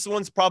draws, this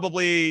one's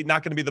probably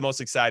not going to be the most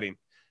exciting.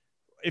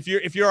 If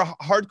you're a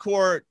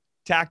hardcore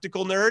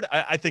tactical nerd,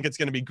 I think it's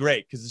going to be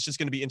great, because it's just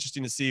going to be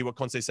interesting to see what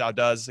Conceição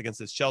does against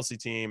this Chelsea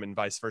team and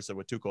vice versa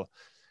with Tuchel.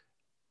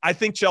 I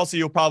think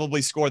Chelsea will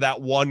probably score that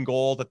one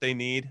goal that they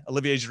need.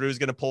 Olivier Giroud is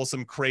going to pull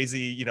some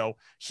crazy,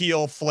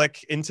 heel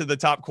flick into the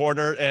top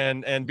corner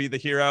and be the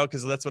hero,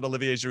 because that's what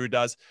Olivier Giroud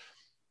does.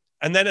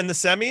 And then in the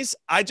semis,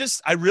 I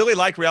really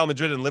like Real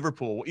Madrid and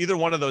Liverpool, either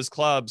one of those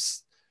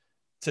clubs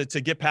to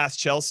get past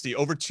Chelsea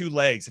over two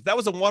legs. If that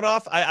was a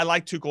one-off, I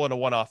like Tuchel in a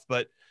one-off.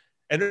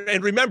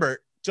 And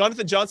remember,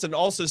 Jonathan Johnson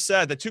also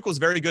said that Tuchel's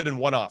very good in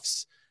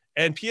one-offs.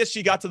 And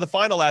PSG got to the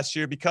final last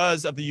year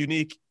because of the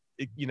unique,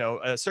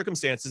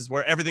 circumstances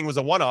where everything was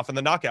a one-off in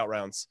the knockout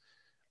rounds.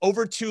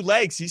 Over two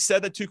legs, he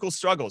said that Tuchel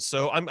struggles.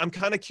 So I'm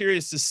kind of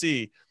curious to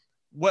see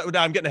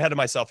I'm getting ahead of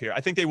myself here.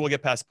 I think they will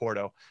get past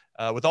Porto.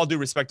 With all due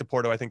respect to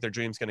Porto, I think their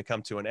dream's going to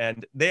come to an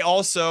end. They're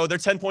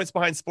 10 points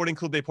behind Sporting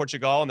Clube de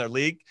Portugal in their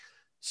league.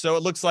 So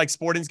it looks like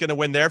Sporting's going to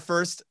win their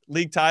first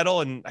league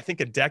title in, I think,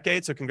 a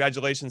decade. So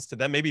congratulations to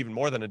them, maybe even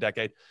more than a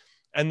decade.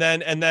 And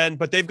then,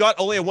 but they've got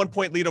only a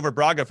 1-point lead over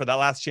Braga for that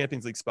last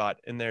Champions League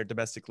spot in their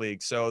domestic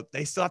league. So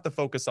they still have to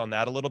focus on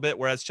that a little bit.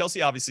 Whereas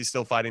Chelsea obviously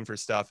still fighting for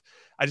stuff.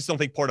 I just don't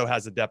think Porto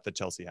has the depth that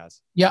Chelsea has.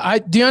 Yeah,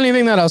 the only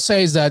thing that I'll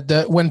say is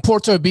that when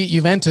Porto beat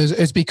Juventus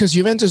is because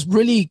Juventus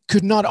really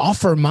could not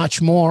offer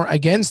much more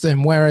against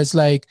them. Whereas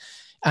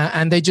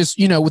and they just,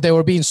 they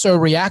were being so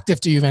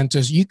reactive to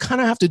Juventus. You kind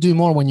of have to do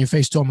more when you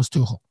face Thomas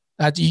Tuchel.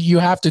 That you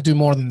have to do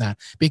more than that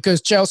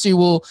because Chelsea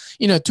will,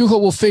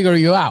 Tuchel will figure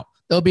you out.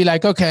 They'll be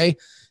like, okay,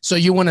 so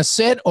you want to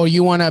sit or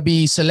you want to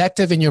be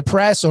selective in your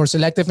press or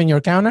selective in your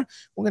counter?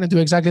 We're going to do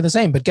exactly the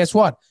same. But guess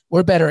what?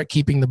 We're better at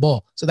keeping the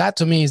ball. So that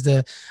to me is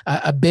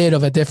a bit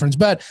of a difference.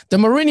 But the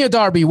Mourinho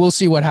derby, we'll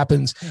see what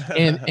happens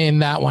in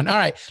that one. All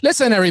right,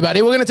 listen,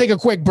 everybody, we're going to take a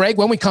quick break.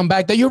 When we come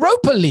back, the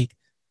Europa League.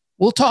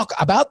 We'll talk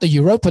about the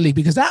Europa League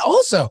because that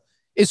also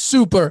is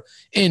super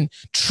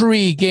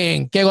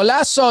intriguing. Que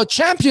Golazo,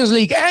 Champions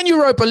League and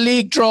Europa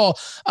League draw,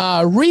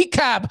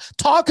 recap,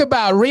 talk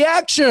about,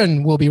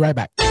 reaction. We'll be right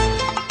back.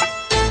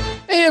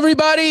 Hey,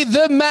 everybody,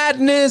 the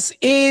madness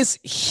is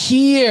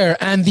here,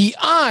 and the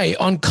Eye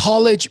on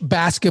College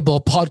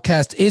Basketball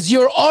podcast is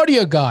your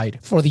audio guide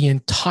for the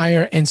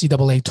entire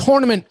NCAA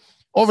tournament.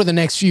 Over the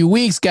next few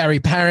weeks, Gary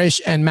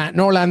Parrish and Matt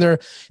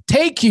Norlander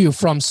take you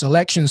from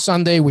Selection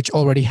Sunday, which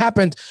already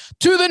happened,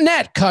 to the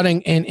net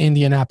cutting in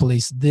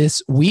Indianapolis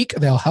this week.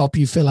 They'll help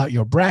you fill out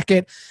your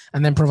bracket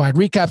and then provide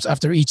recaps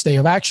after each day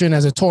of action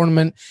as a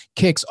tournament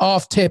kicks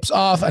off, tips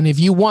off. And if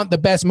you want the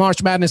best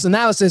March Madness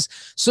analysis,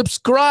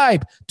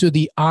 subscribe to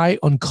the Eye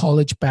on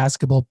College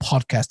Basketball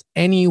podcast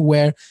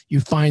anywhere you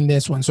find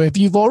this one. So if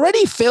you've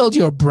already filled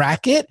your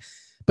bracket,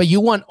 but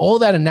you want all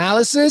that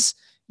analysis,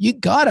 you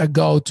gotta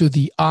go to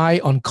the Eye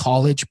on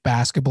College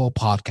Basketball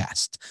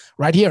podcast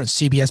right here on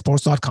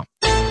CBSSports.com.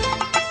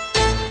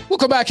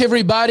 Welcome back,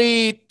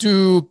 everybody,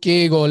 to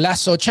Que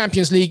Golazo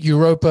Champions League,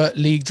 Europa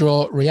League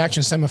draw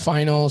reaction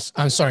quarterfinals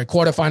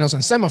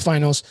and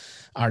semifinals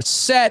are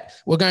set.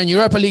 We're going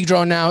Europa League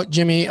draw now,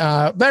 Jimmy.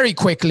 Very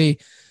quickly,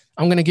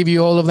 I'm gonna give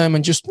you all of them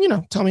and just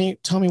tell me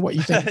what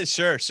you think.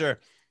 Sure.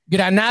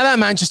 Granada,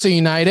 Manchester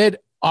United,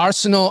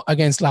 Arsenal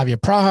against Slavia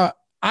Praha,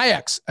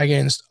 Ajax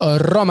against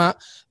Roma,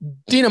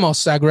 Dinamo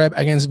Zagreb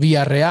against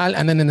Villarreal,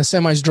 and then in the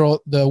semis draw,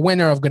 the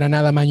winner of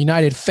Granada Man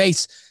United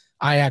face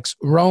Ajax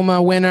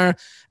Roma winner,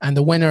 and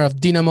the winner of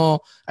Dinamo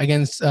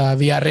against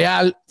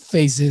Villarreal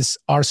faces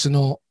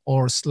Arsenal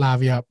or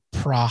Slavia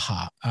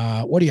Praha.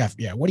 What do you have?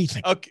 Yeah, what do you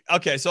think?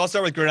 Okay, so I'll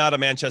start with Granada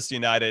Manchester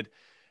United.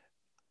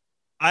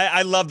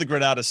 I love the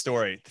Granada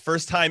story. The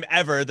first time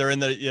ever they're in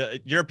the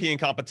European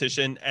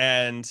competition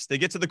and they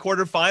get to the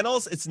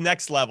quarterfinals. It's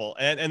next level.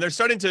 And they're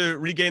starting to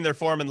regain their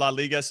form in La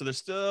Liga. So they're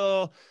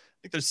still, I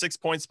think they're 6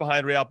 points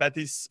behind Real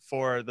Betis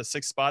for the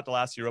 6th spot, the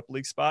last Europa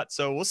League spot.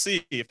 So we'll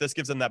see if this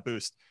gives them that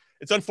boost.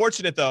 It's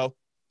unfortunate though,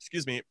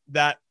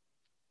 that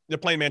they're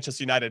playing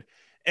Manchester United.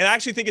 And I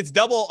actually think it's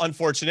double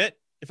unfortunate.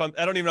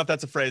 I don't even know if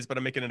that's a phrase, but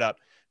I'm making it up,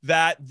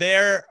 that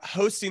they're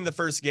hosting the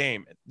first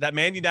game, that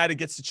Man United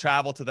gets to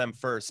travel to them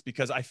first,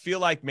 because I feel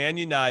like Man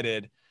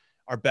United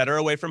are better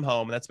away from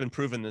home. That's been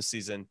proven this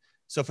season.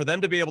 So for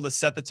them to be able to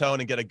set the tone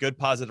and get a good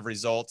positive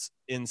result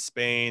in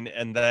Spain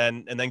and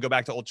then go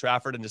back to Old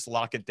Trafford and just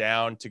lock it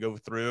down to go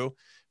through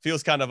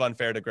feels kind of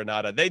unfair to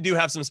Granada. They do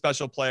have some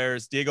special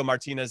players. Diego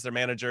Martinez, their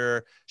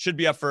manager, should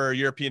be up for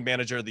European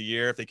Manager of the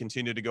Year if they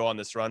continue to go on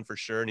this run for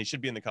sure. And he should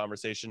be in the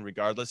conversation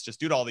regardless, just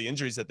due to all the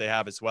injuries that they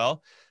have as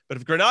well. But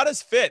if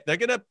Granada's fit, they're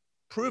going to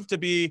prove to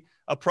be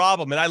a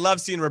problem. And I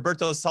love seeing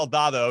Roberto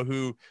Soldado,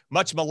 who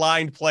much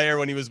maligned player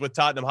when he was with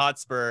Tottenham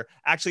Hotspur,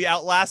 actually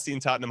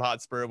outlasting Tottenham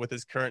Hotspur with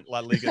his current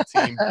La Liga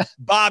team.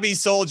 Bobby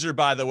Soldier,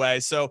 by the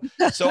way. So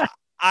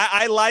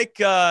I like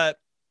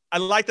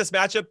this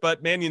matchup,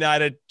 but Man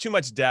United, too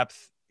much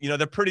depth.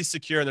 They're pretty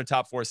secure in their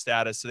top 4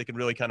 status, so they can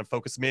really kind of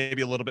focus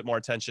maybe a little bit more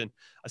attention,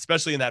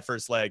 especially in that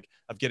first leg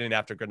of getting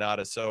after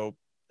Granada. So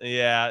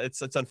yeah,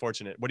 it's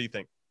unfortunate. What do you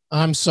think?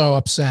 I'm so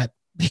upset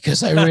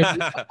because I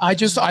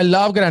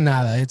love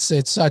Granada.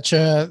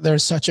 They're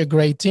such a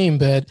great team,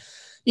 but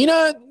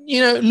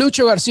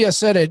Lucho Garcia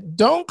said it.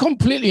 Don't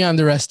completely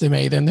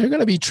underestimate them. They're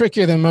going to be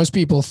trickier than most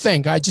people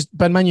think.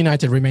 But Man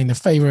United remain the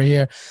favorite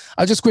here.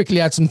 I'll just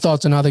quickly add some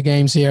thoughts on other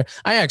games here.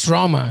 Ajax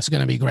Roma is going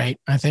to be great.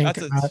 I think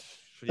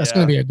that's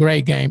going to be a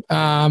great game.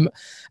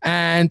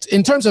 And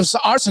in terms of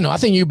Arsenal, I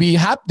think you'd be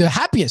the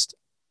happiest.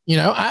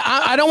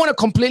 I don't want to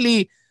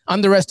completely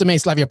underestimate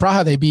Slavia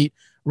Praha. They beat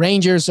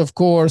Rangers, of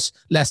course,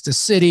 Leicester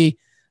City,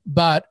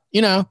 but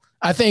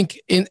I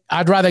think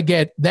I'd rather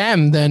get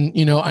them than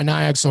an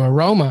Ajax or a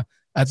Roma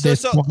at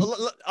this point.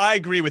 I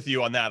agree with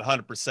you on that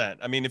 100%.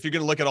 I mean, if you're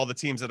going to look at all the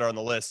teams that are on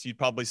the list, you'd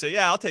probably say,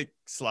 yeah, I'll take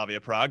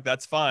Slavia Prague.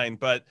 That's fine.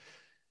 But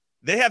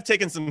they have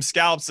taken some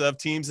scalps of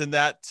teams in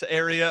that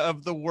area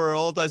of the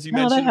world, as you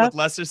mentioned, with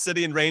Leicester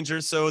City and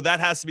Rangers. So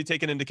that has to be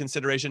taken into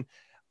consideration.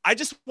 I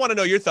just want to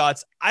know your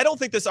thoughts. I don't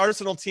think this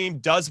Arsenal team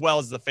does well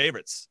as the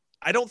favorites.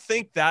 I don't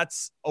think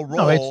that's a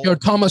role. No, it's your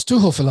Thomas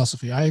Tuchel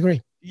philosophy. I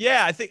agree.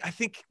 Yeah, I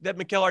think that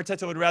Mikel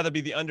Arteta would rather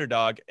be the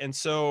underdog. And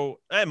so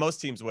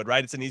most teams would,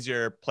 right? It's an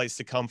easier place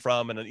to come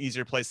from and an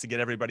easier place to get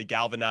everybody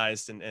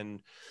galvanized and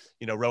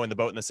rowing the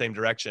boat in the same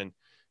direction.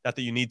 Not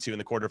that you need to in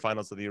the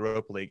quarterfinals of the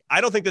Europa League. I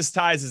don't think this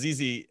tie is as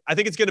easy. I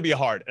think it's going to be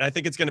hard, and I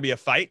think it's going to be a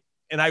fight.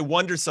 And I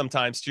wonder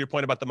sometimes, to your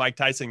point about the Mike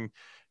Tyson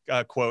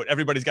quote,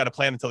 everybody's got a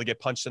plan until they get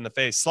punched in the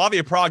face.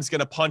 Slavia Prague's going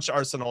to punch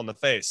Arsenal in the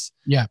face.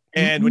 Yeah.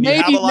 And when you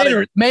have a lot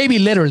of... Maybe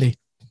literally.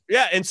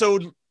 Yeah, and so...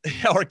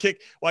 or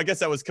kick. Well, I guess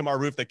that was Kamar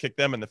Roof that kicked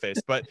them in the face,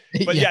 but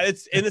yeah,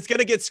 it's going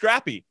to get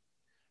scrappy.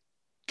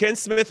 Ken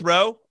Smith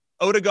Rowe,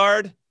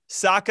 Odegaard,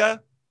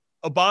 Saka,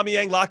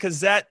 Aubameyang,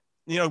 Lacazette.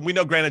 We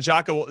know Granit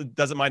Xhaka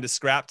doesn't mind to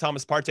scrap.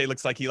 Thomas Partey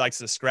looks like he likes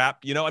to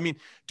scrap.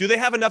 Do they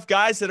have enough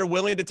guys that are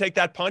willing to take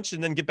that punch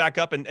and then get back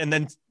up and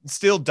then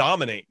still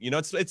dominate?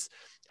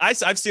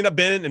 I've seen, I've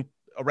been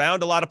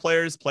around a lot of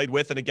players, played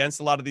with and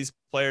against a lot of these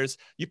players.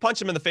 You punch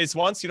them in the face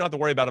once, you don't have to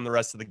worry about them the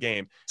rest of the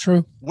game.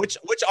 True. Which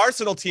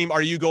Arsenal team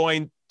are you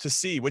going to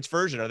see? Which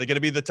version? Are they going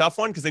to be the tough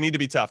one? Because they need to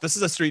be tough. This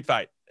is a street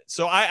fight.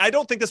 So I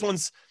don't think this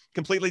one's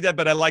completely dead,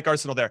 but I like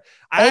Arsenal there.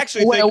 I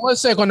actually think... One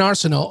second on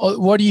Arsenal.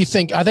 What do you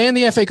think? Are they in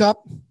the FA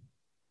Cup?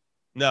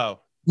 No.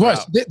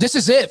 Russ, this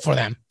is it for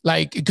them.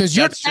 Because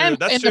you're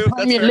 10th in the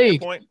Premier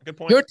League. Good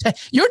point.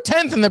 You're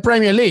 10th in the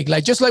Premier League.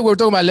 Just like we were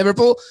talking about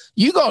Liverpool,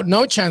 you got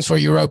no chance for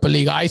Europa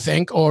League, I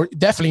think, or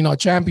definitely not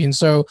champion.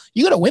 So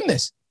you got to win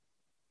this.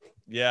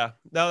 Yeah.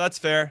 No, that's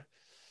fair.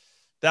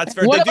 That's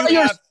fair. What about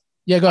yours?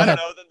 Yeah, go ahead.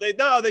 I don't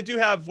know. They do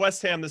have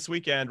West Ham this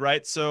weekend,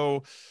 right?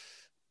 So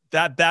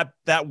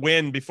that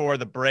win before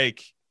the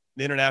break,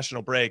 the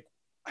international break,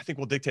 I think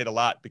will dictate a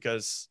lot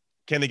because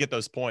can they get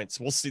those points?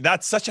 We'll see.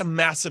 That's such a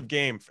massive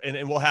game,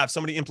 and we'll have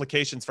so many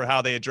implications for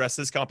how they address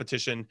this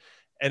competition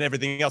and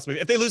everything else.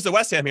 If they lose to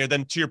West Ham here,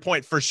 then to your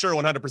point, for sure,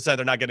 100%,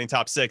 they're not getting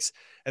top 6.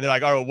 And they're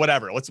like, oh,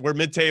 whatever. We're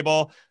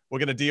mid-table. We're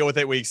going to deal with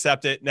it. We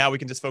accept it. Now we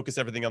can just focus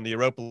everything on the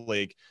Europa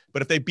League.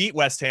 But if they beat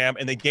West Ham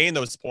and they gain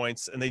those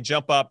points and they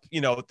jump up,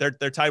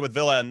 they're tied with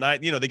Villa and 9,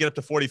 they get up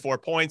to 44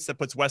 points. That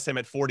puts West Ham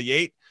at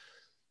 48.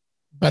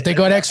 But they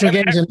got extra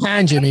games in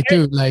hand, Jimmy,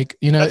 too. That's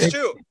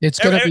true. It's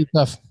going to be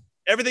tough.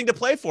 Everything to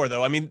play for,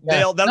 though. I mean,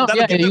 that'll give them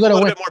a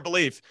little bit more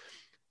belief.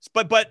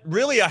 But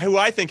really, who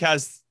I think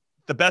has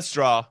the best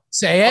draw,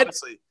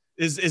 honestly,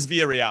 is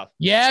Villarreal.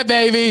 Yeah,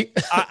 baby.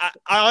 I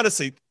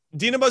honestly,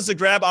 Dinamo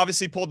Zagreb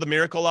obviously pulled the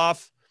miracle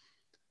off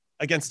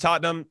against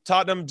Tottenham.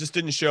 Tottenham just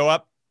didn't show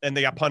up, and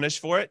they got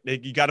punished for it.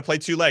 You got to play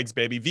 2 legs,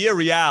 baby.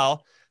 Villarreal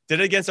did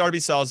it against RB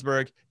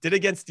Salzburg, did it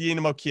against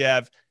Dinamo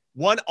Kiev,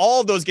 won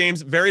all of those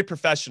games very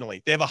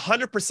professionally. They have a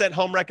 100%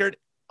 home record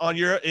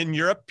in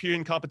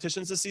European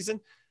competitions this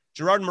season.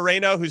 Gerard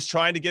Moreno, who's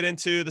trying to get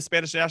into the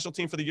Spanish national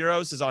team for the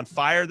Euros, is on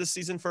fire this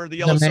season for the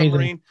Yellow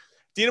Submarine.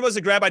 Dinamo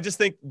Zagreb, I just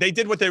think they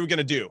did what they were going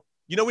to do.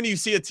 When you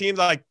see a team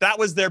like that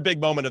was their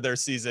big moment of their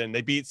season.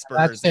 They beat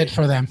Spurs. That's it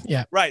for them.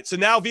 Yeah. Right. So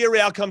now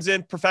Villarreal comes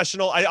in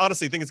professional. I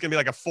honestly think it's going to be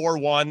like a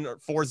 4-1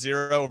 or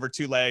 4-0 over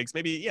 2 legs,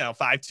 maybe,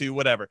 5-2,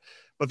 whatever.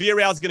 But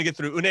Villarreal is going to get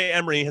through. Unai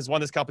Emery has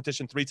won this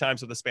competition 3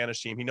 times with the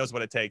Spanish team. He knows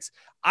what it takes.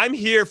 I'm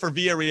here for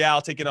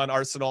Villarreal taking on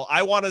Arsenal.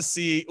 I want to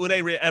see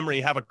Unai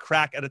Emery have a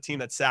crack at a team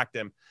that sacked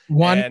him.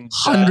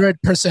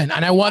 100%.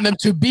 And I want them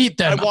to beat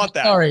them. I want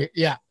that. Sorry.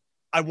 Yeah.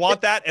 I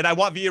want that, and I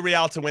want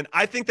Villarreal to win.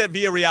 I think that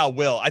Villarreal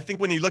will. I think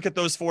when you look at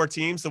those 4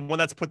 teams, the one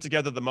that's put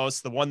together the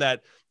most, the one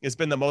that has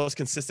been the most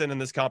consistent in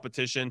this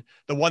competition,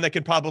 the one that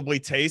can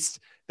probably taste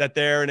that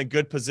they're in a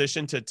good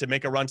position to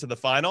make a run to the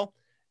final,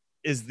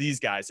 is these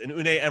guys. And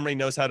Unai Emery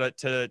knows how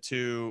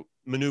to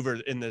maneuver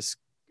in this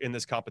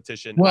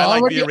competition. Well, I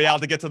like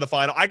Villarreal to get to the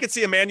final. I could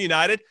see a Man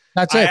United.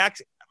 That's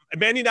Ajax,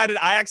 Man United,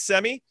 Ajax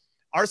semi,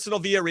 Arsenal,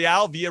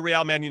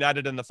 Villarreal, Man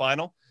United in the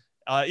final.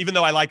 Even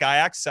though I like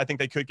Ajax, I think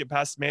they could get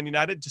past Man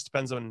United. Just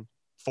depends on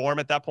form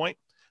at that point.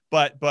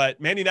 But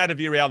Man United,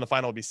 Villarreal in the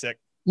final would be sick.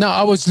 No,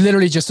 I was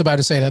literally just about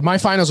to say that. My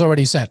final's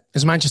already set.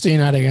 It's Manchester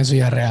United against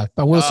Villarreal.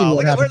 But we'll see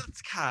what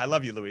happens. I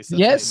love you, Luis.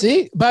 Yeah,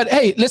 see? But,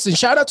 hey, listen,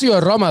 shout out to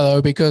your Roma,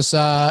 though, because,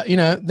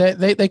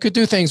 they could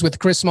do things with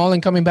Chris Smalling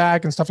coming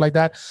back and stuff like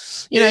that.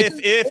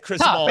 If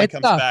Chris Smalling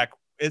comes back.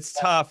 It's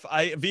tough.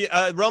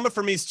 Roma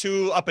for me is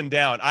too up and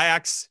down.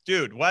 Ajax,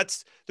 dude,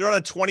 they're on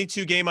a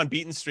 22 game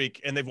unbeaten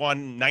streak and they've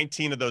won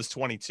 19 of those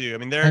 22. I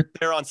mean,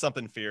 they're on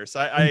something fierce.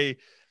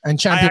 And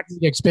Champions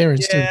League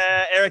experience too.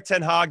 Yeah, Eric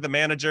Ten Hag, the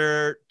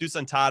manager,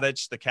 Dusan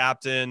Tadic, the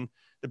captain.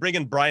 They're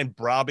bringing Brian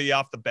Brobby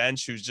off the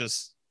bench, who's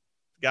just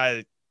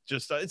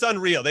it's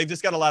unreal. They've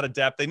just got a lot of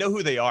depth. They know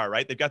who they are,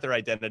 right? They've got their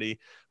identity.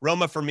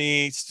 Roma for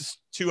me, it's just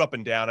too up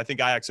and down. I think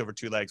Ajax over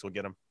 2 legs will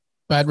get them.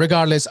 But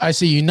regardless, I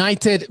see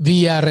United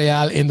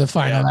Villarreal in the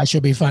final. That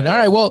should be fun. All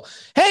right. Well,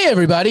 hey,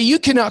 everybody, you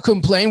cannot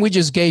complain. We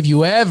just gave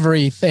you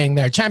everything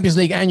there. Champions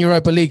League and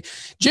Europa League.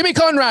 Jimmy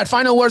Conrad,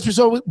 final words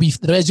before we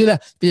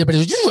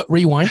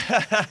rewind.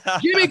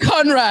 Jimmy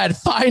Conrad,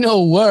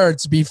 final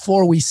words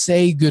before we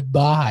say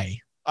goodbye.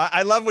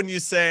 I love when you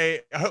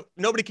say, I hope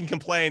nobody can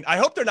complain. I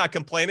hope they're not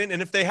complaining.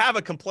 And if they have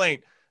a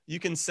complaint, you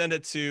can send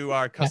it to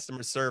our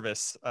customer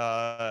service.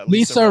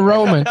 Lisa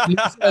Roman.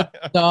 Lisa.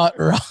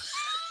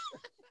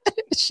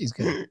 She's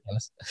good.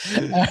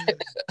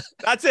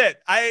 That's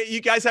it.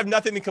 You guys have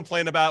nothing to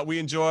complain about. We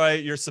enjoy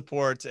your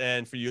support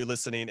and for you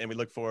listening, and we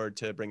look forward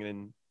to bringing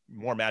in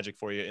more magic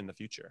for you in the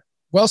future.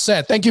 Well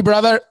said. Thank you,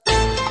 brother.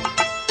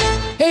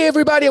 Hey,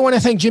 everybody. I want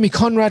to thank Jimmy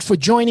Conrad for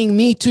joining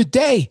me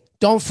today.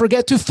 Don't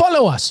forget to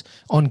follow us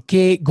on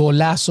Que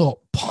Golazo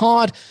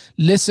Pod.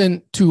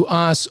 Listen to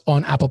us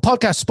on Apple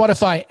Podcasts,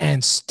 Spotify,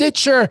 and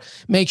Stitcher.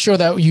 Make sure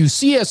that you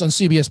see us on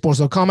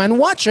cbssports.com and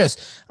watch us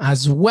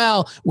as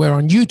well. We're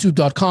on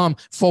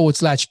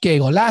youtube.com/Que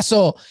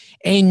Golazo.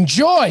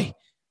 Enjoy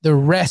the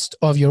rest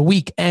of your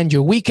week and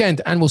your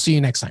weekend, and we'll see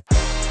you next time.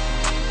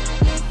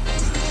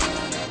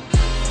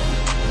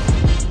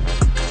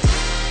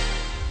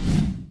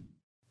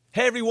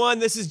 Hey everyone,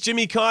 this is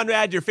Jimmy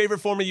Conrad, your favorite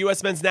former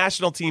U.S. men's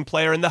national team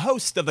player and the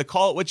host of the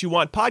Call It What You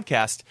Want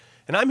podcast.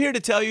 And I'm here to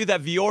tell you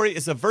that Vuori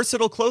is a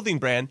versatile clothing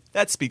brand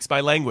that speaks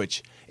my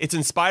language. It's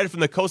inspired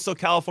from the coastal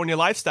California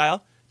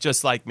lifestyle,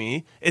 just like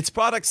me. Its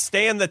products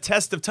stand the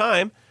test of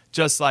time,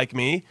 just like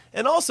me.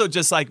 And also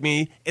just like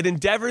me, it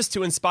endeavors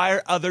to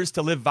inspire others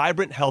to live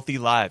vibrant, healthy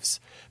lives.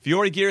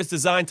 Vuori gear is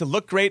designed to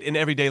look great in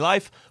everyday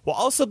life while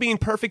also being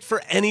perfect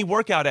for any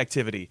workout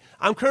activity.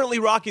 I'm currently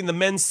rocking the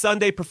men's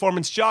Sunday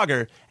Performance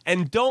Jogger,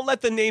 and don't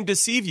let the name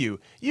deceive you.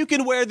 You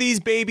can wear these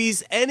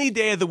babies any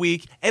day of the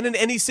week and in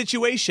any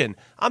situation.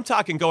 I'm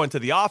talking going to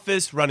the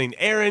office, running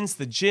errands,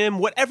 the gym,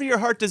 whatever your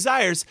heart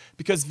desires,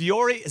 because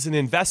Vuori is an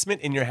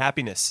investment in your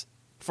happiness.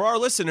 For our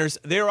listeners,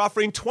 they are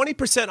offering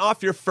 20%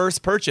 off your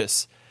first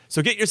purchase.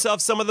 So get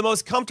yourself some of the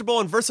most comfortable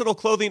and versatile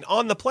clothing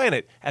on the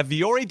planet at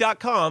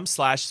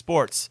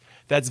vuori.com/sports.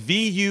 That's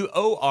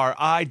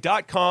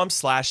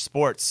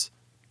VUORI.com/sports.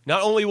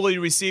 Not only will you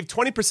receive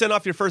 20%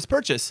 off your first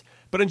purchase,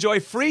 but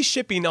enjoy free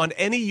shipping on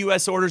any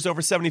U.S. orders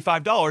over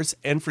 $75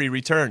 and free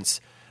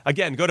returns.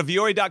 Again, go to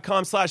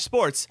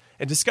vuori.com/sports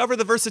and discover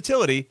the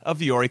versatility of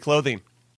Vuori clothing.